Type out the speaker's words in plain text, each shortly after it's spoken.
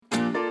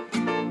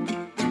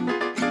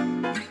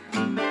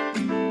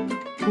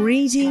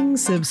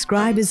Greetings,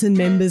 subscribers and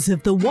members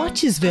of the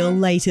Watchersville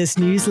latest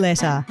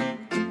newsletter.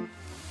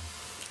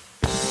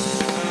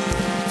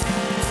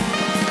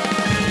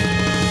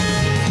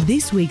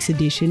 This week's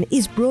edition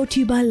is brought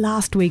to you by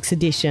last week's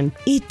edition.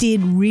 It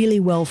did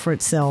really well for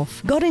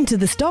itself, got into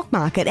the stock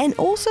market and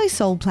also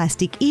sold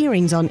plastic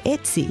earrings on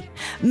Etsy,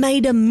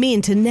 made a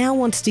mint and now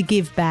wants to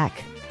give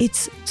back.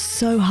 It's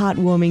so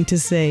heartwarming to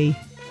see.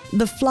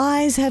 The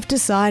Flies have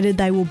decided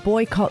they will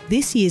boycott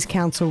this year's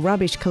council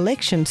rubbish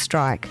collection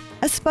strike.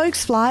 A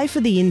spokesfly for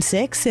the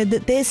insects said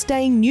that they're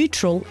staying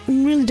neutral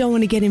and really don't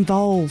want to get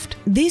involved.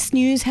 This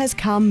news has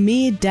come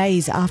mere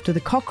days after the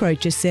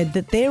cockroaches said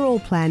that they're all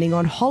planning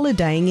on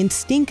holidaying in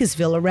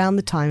Stinkersville around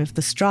the time of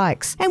the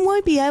strikes and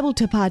won't be able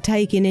to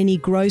partake in any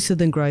grosser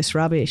than gross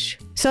rubbish.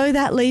 So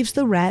that leaves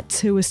the rats,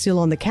 who are still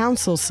on the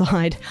council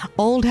side.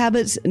 Old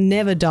habits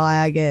never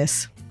die, I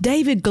guess.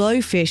 David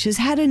Glowfish has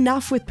had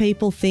enough with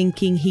people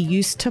thinking he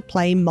used to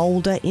play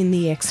Mulder in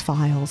the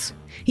X-Files.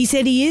 He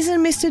said he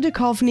isn't Mr.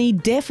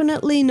 Duchovny,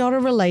 definitely not a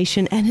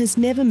relation, and has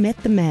never met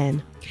the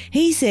man.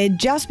 He said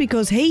just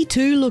because he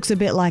too looks a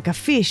bit like a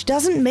fish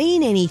doesn't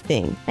mean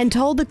anything, and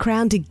told the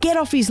Crown to get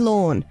off his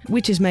lawn,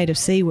 which is made of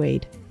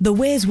seaweed. The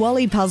Where's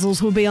Wally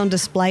puzzles will be on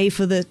display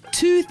for the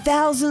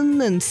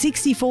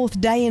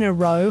 2064th day in a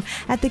row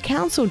at the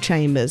council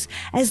chambers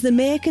as the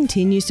mayor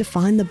continues to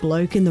find the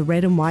bloke in the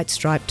red and white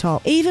striped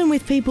top. Even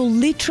with people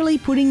literally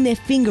putting their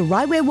finger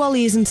right where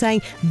Wally is and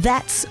saying,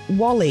 "That's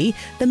Wally,"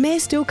 the mayor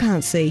still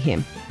can't see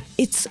him.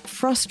 It's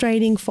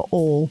frustrating for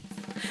all.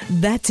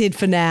 That's it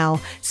for now.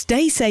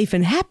 Stay safe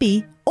and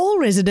happy, all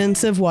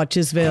residents of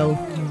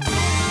Watchersville.